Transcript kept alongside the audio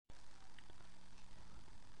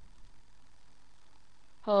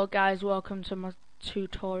Hello guys, welcome to my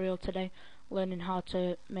tutorial today, learning how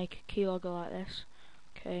to make a keylogger like this.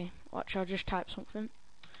 Okay, watch, I'll just type something.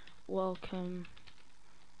 Welcome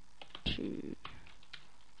to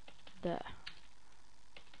the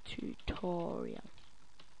tutorial.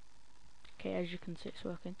 Okay, as you can see it's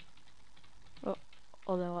working. Oh,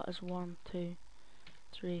 other letters, 1, 2,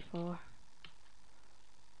 3, 4.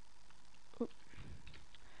 Oop.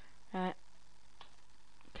 Right.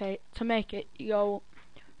 Okay, to make it, you go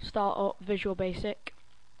start up Visual Basic.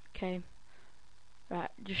 Okay, right,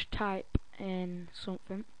 just type in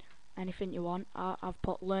something, anything you want. I've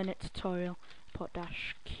put learn it tutorial, put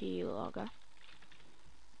dash keylogger.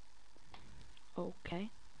 Okay.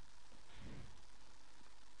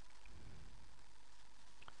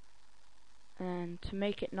 And to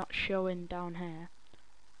make it not showing down here,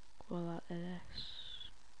 go like this.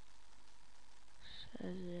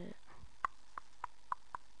 Says it.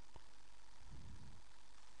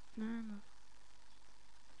 No.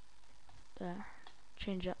 There.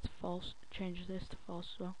 Change that to false. Change this to false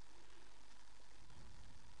as well.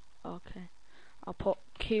 Okay. I'll put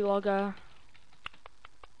keylogger.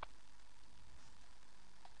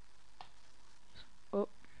 Oh.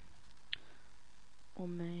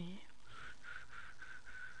 On me.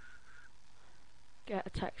 Get a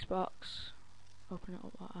text box. Open it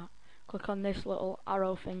up like that. Click on this little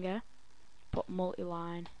arrow finger. Put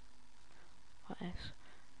multi-line. Like this.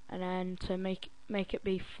 And then to make it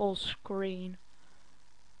be full screen,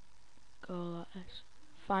 go like this.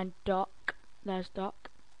 Find dock, there's dock,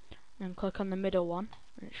 and then click on the middle one,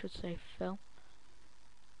 and it should say fill.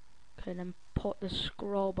 Okay, then put the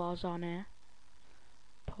scroll bars on here.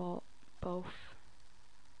 Put both.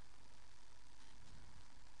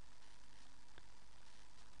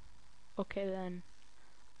 Okay, then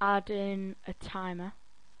add in a timer.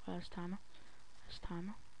 Where's timer? There's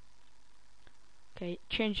timer. Okay,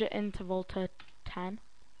 change the interval to 10.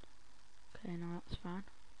 Okay, now that's fine.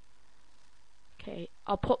 Okay,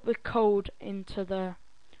 I'll put the code into the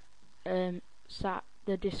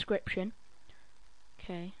description.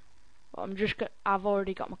 Okay, but I've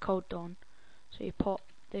already got my code done. So you put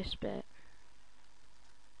this bit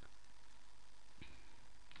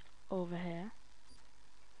over here,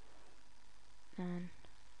 and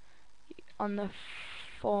on the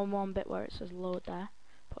form 1 bit where it says load there,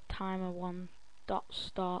 put timer 1.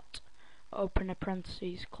 Start, open a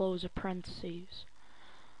parentheses, close a parentheses,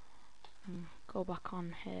 and go back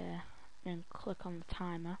on here and click on the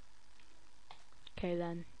timer. Okay,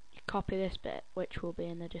 then you copy this bit, which will be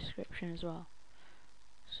in the description as well.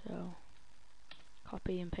 So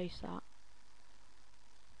copy and paste that.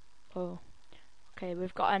 Oh, okay,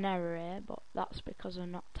 we've got an error here, but that's because I've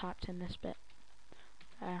not typed in this bit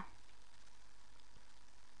there.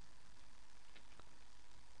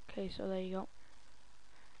 Okay, so there you go.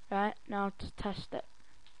 Right, now to test it,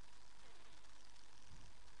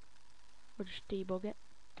 we'll just debug it.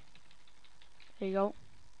 There you go.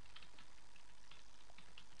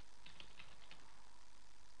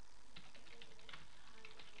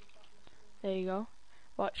 There you go.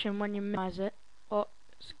 Watching when you minimize it. Oh,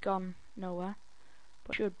 it's gone nowhere.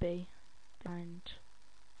 But it should be behind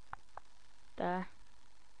there.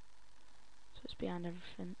 So it's behind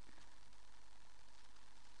everything.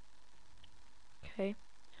 Okay.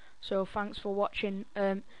 So thanks for watching.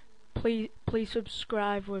 Please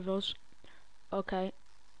subscribe with us. Okay,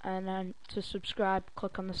 and then to subscribe,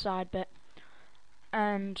 click on the side bit,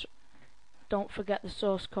 and don't forget the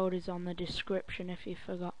source code is on the description if you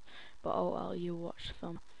forgot. But oh well, you watch the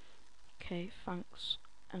film. Okay, thanks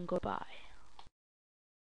and goodbye.